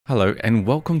Hello and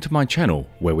welcome to my channel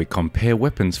where we compare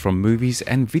weapons from movies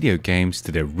and video games to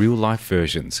their real-life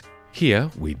versions. Here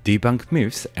we debunk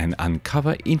myths and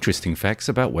uncover interesting facts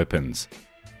about weapons.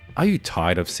 Are you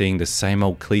tired of seeing the same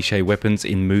old cliché weapons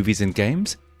in movies and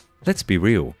games? Let's be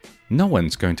real, no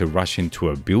one's going to rush into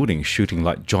a building shooting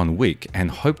like John Wick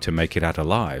and hope to make it out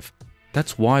alive.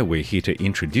 That's why we're here to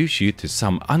introduce you to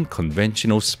some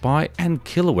unconventional spy and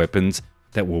killer weapons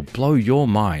that will blow your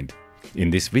mind. In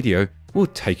this video, we'll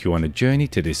take you on a journey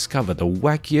to discover the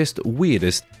wackiest,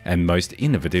 weirdest, and most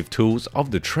innovative tools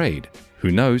of the trade.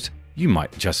 Who knows, you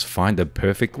might just find the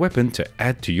perfect weapon to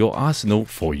add to your arsenal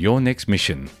for your next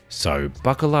mission. So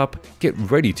buckle up, get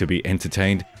ready to be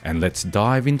entertained, and let's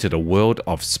dive into the world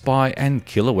of spy and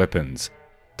killer weapons.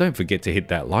 Don't forget to hit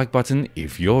that like button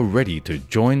if you're ready to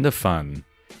join the fun.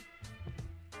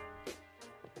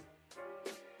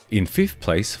 In fifth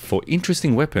place, for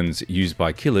interesting weapons used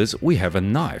by killers, we have a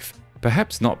knife.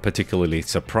 Perhaps not particularly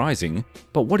surprising,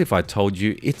 but what if I told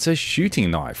you it's a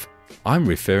shooting knife? I'm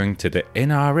referring to the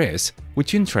NRS,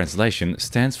 which in translation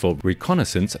stands for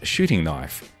Reconnaissance Shooting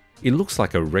Knife. It looks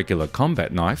like a regular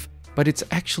combat knife, but it's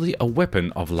actually a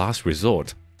weapon of last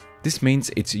resort. This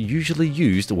means it's usually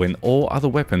used when all other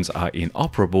weapons are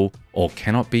inoperable or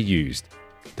cannot be used.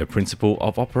 The principle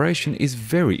of operation is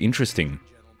very interesting.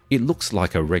 It looks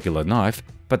like a regular knife,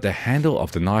 but the handle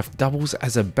of the knife doubles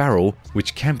as a barrel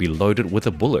which can be loaded with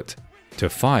a bullet. To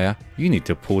fire, you need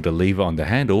to pull the lever on the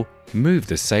handle, move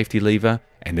the safety lever,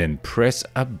 and then press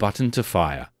a button to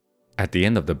fire. At the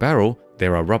end of the barrel,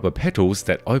 there are rubber petals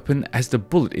that open as the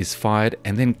bullet is fired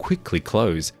and then quickly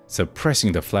close,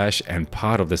 suppressing the flash and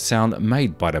part of the sound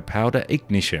made by the powder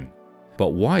ignition. But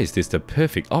why is this the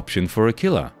perfect option for a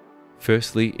killer?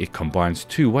 Firstly, it combines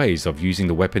two ways of using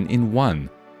the weapon in one.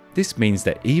 This means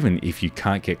that even if you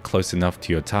can't get close enough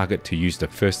to your target to use the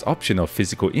first option of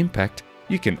physical impact,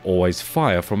 you can always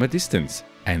fire from a distance.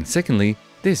 And secondly,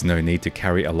 there's no need to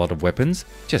carry a lot of weapons,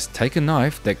 just take a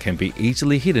knife that can be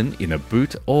easily hidden in a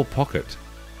boot or pocket.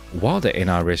 While the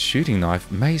NRS shooting knife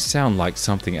may sound like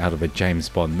something out of a James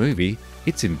Bond movie,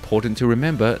 it's important to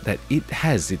remember that it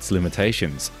has its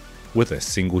limitations. With a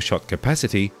single shot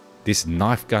capacity, this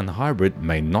knife-gun hybrid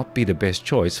may not be the best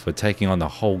choice for taking on a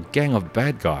whole gang of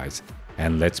bad guys.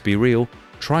 And let's be real,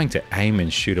 trying to aim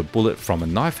and shoot a bullet from a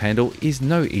knife handle is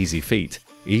no easy feat,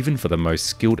 even for the most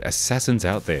skilled assassins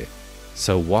out there.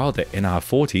 So while the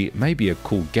NR40 may be a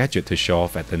cool gadget to show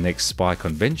off at the next spy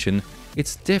convention,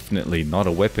 it's definitely not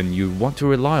a weapon you want to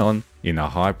rely on in a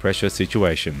high-pressure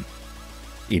situation.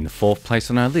 In fourth place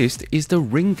on our list is the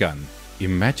ring gun.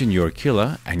 Imagine you're a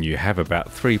killer and you have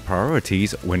about 3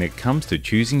 priorities when it comes to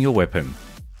choosing your weapon.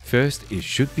 First, it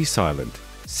should be silent.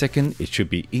 Second, it should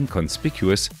be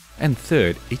inconspicuous. And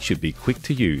third, it should be quick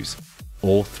to use.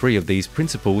 All 3 of these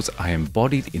principles are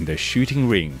embodied in the shooting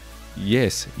ring.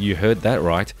 Yes, you heard that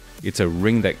right. It's a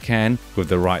ring that can, with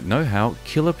the right know-how,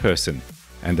 kill a person.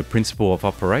 And the principle of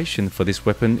operation for this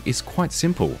weapon is quite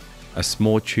simple. A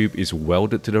small tube is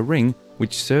welded to the ring,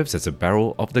 which serves as a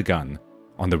barrel of the gun.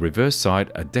 On the reverse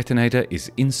side, a detonator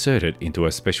is inserted into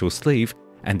a special sleeve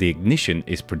and the ignition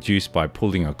is produced by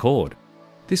pulling a cord.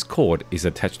 This cord is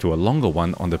attached to a longer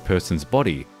one on the person's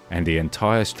body and the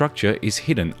entire structure is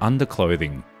hidden under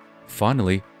clothing.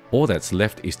 Finally, all that's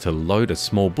left is to load a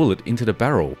small bullet into the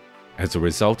barrel. As a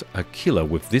result, a killer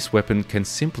with this weapon can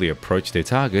simply approach their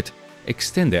target,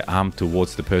 extend their arm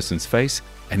towards the person's face,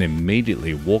 and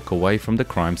immediately walk away from the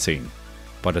crime scene.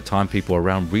 By the time people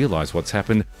around realize what's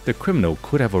happened, the criminal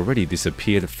could have already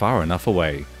disappeared far enough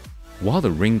away. While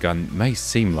the ring gun may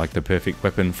seem like the perfect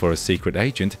weapon for a secret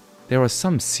agent, there are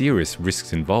some serious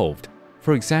risks involved.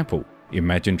 For example,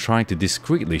 imagine trying to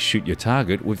discreetly shoot your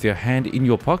target with your hand in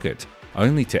your pocket,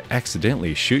 only to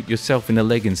accidentally shoot yourself in the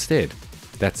leg instead.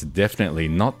 That's definitely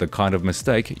not the kind of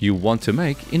mistake you want to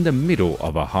make in the middle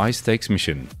of a high-stakes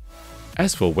mission.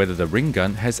 As for whether the ring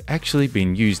gun has actually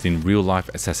been used in real-life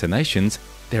assassinations,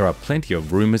 there are plenty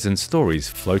of rumors and stories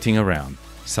floating around.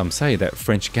 Some say that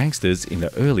French gangsters in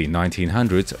the early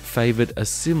 1900s favored a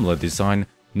similar design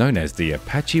known as the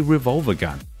Apache revolver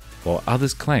gun, while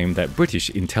others claim that British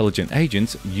intelligence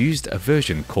agents used a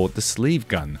version called the sleeve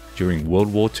gun during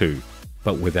World War II.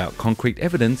 But without concrete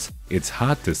evidence, it's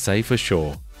hard to say for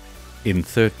sure. In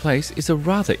third place is a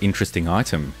rather interesting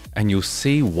item, and you'll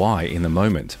see why in a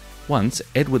moment. Once,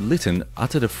 Edward Lytton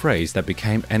uttered a phrase that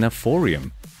became an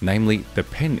aphorium, namely, "the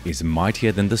pen is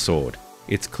mightier than the sword."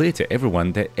 It's clear to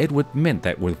everyone that Edward meant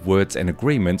that with words and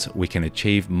agreements we can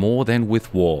achieve more than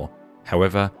with war.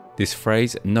 However, this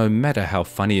phrase, no matter how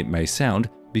funny it may sound,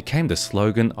 became the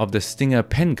slogan of the Stinger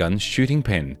pen gun shooting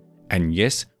pen. And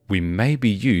yes, We may be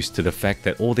used to the fact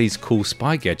that all these cool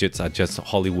spy gadgets are just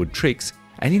Hollywood tricks,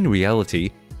 and in reality,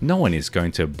 no one is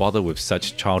going to bother with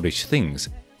such childish things,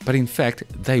 but in fact,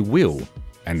 they will.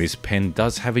 And this pen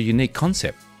does have a unique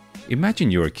concept.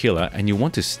 Imagine you're a killer and you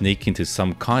want to sneak into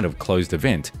some kind of closed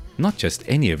event, not just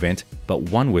any event, but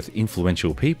one with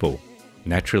influential people.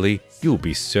 Naturally, you'll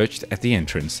be searched at the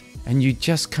entrance, and you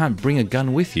just can't bring a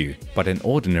gun with you, but an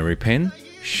ordinary pen?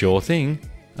 Sure thing.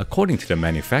 According to the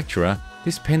manufacturer,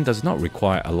 this pen does not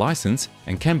require a license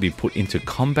and can be put into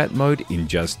combat mode in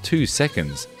just 2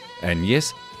 seconds. And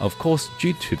yes, of course,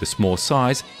 due to the small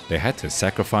size, they had to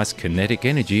sacrifice kinetic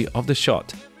energy of the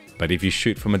shot. But if you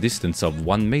shoot from a distance of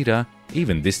 1 meter,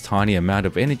 even this tiny amount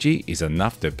of energy is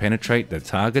enough to penetrate the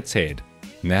target's head.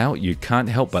 Now you can't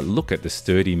help but look at the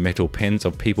sturdy metal pens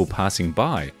of people passing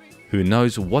by. Who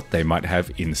knows what they might have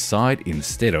inside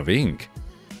instead of ink?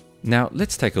 Now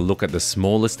let's take a look at the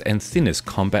smallest and thinnest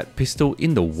combat pistol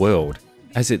in the world,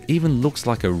 as it even looks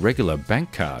like a regular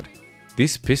bank card.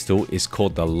 This pistol is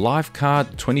called the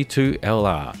LifeCard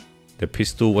 22LR. The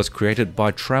pistol was created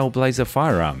by Trailblazer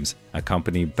Firearms, a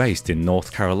company based in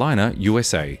North Carolina,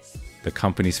 USA. The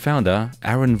company's founder,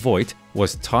 Aaron Voigt,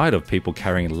 was tired of people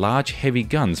carrying large, heavy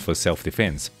guns for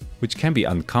self-defense, which can be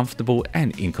uncomfortable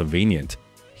and inconvenient.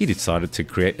 He decided to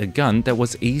create a gun that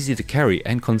was easy to carry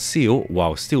and conceal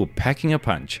while still packing a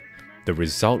punch. The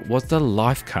result was the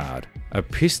LifeCard, a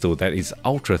pistol that is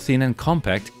ultra thin and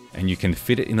compact, and you can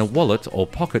fit it in a wallet or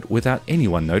pocket without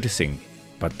anyone noticing.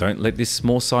 But don't let this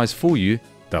small size fool you.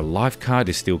 The LifeCard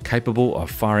is still capable of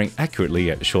firing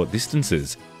accurately at short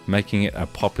distances, making it a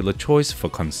popular choice for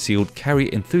concealed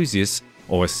carry enthusiasts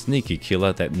or a sneaky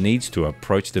killer that needs to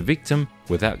approach the victim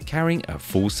without carrying a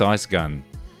full-size gun.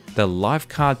 The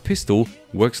LifeCard pistol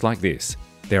works like this.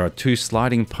 There are 2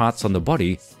 sliding parts on the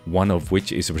body, one of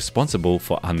which is responsible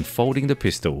for unfolding the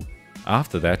pistol.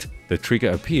 After that, the trigger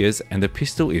appears and the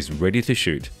pistol is ready to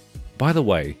shoot. By the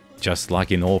way, just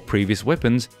like in all previous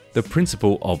weapons, the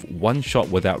principle of one shot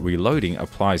without reloading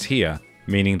applies here,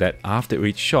 meaning that after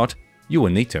each shot, you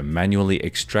will need to manually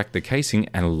extract the casing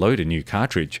and load a new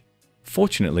cartridge.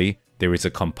 Fortunately, there is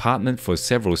a compartment for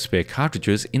several spare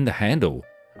cartridges in the handle.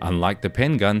 Unlike the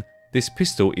pen gun, this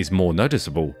pistol is more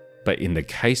noticeable, but in the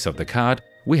case of the card,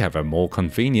 we have a more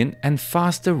convenient and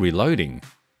faster reloading.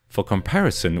 For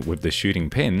comparison with the shooting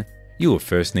pen, you will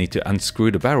first need to unscrew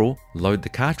the barrel, load the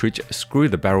cartridge, screw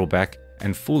the barrel back,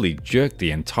 and fully jerk the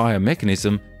entire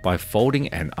mechanism by folding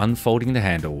and unfolding the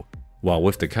handle. While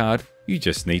with the card, you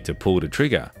just need to pull the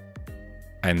trigger.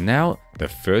 And now, the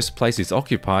first place is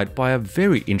occupied by a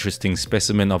very interesting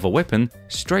specimen of a weapon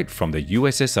straight from the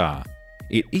USSR.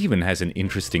 It even has an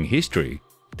interesting history.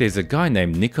 There's a guy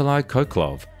named Nikolai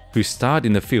Koklov who starred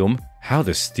in the film How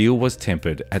the Steel Was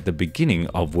Tempered at the beginning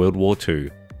of World War II.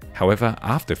 However,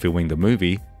 after filming the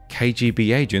movie,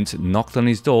 KGB agents knocked on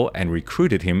his door and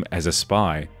recruited him as a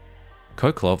spy.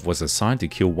 Koklov was assigned to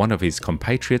kill one of his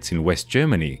compatriots in West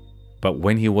Germany, but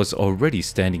when he was already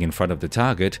standing in front of the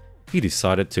target, he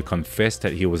decided to confess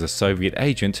that he was a Soviet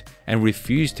agent and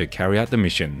refused to carry out the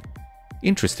mission.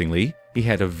 Interestingly, he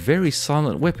had a very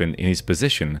silent weapon in his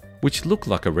possession, which looked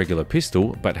like a regular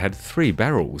pistol but had 3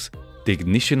 barrels. The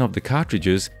ignition of the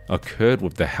cartridges occurred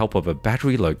with the help of a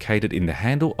battery located in the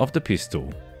handle of the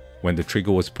pistol. When the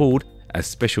trigger was pulled, a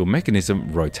special mechanism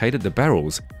rotated the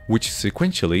barrels, which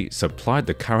sequentially supplied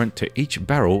the current to each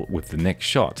barrel with the next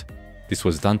shot. This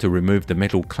was done to remove the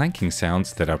metal clanking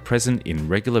sounds that are present in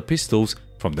regular pistols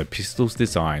from the pistol's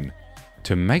design.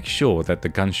 To make sure that the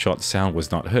gunshot sound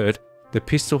was not heard, the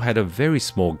pistol had a very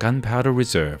small gunpowder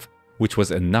reserve, which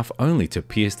was enough only to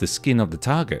pierce the skin of the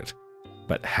target.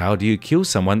 But how do you kill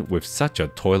someone with such a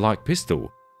toy-like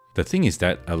pistol? The thing is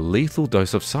that a lethal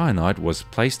dose of cyanide was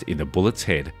placed in the bullet's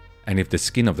head, and if the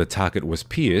skin of the target was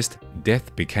pierced,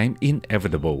 death became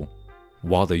inevitable.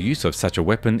 While the use of such a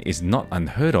weapon is not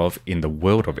unheard of in the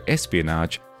world of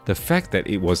espionage, the fact that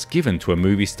it was given to a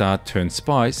movie star turned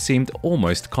spy seemed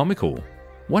almost comical.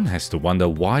 One has to wonder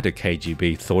why the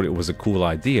KGB thought it was a cool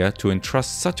idea to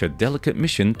entrust such a delicate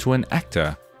mission to an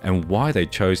actor, and why they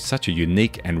chose such a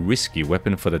unique and risky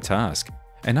weapon for the task.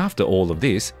 And after all of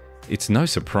this, it's no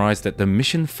surprise that the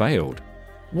mission failed.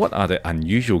 What are the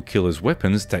unusual killer's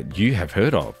weapons that you have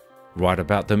heard of? Write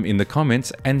about them in the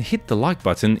comments and hit the like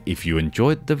button if you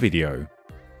enjoyed the video.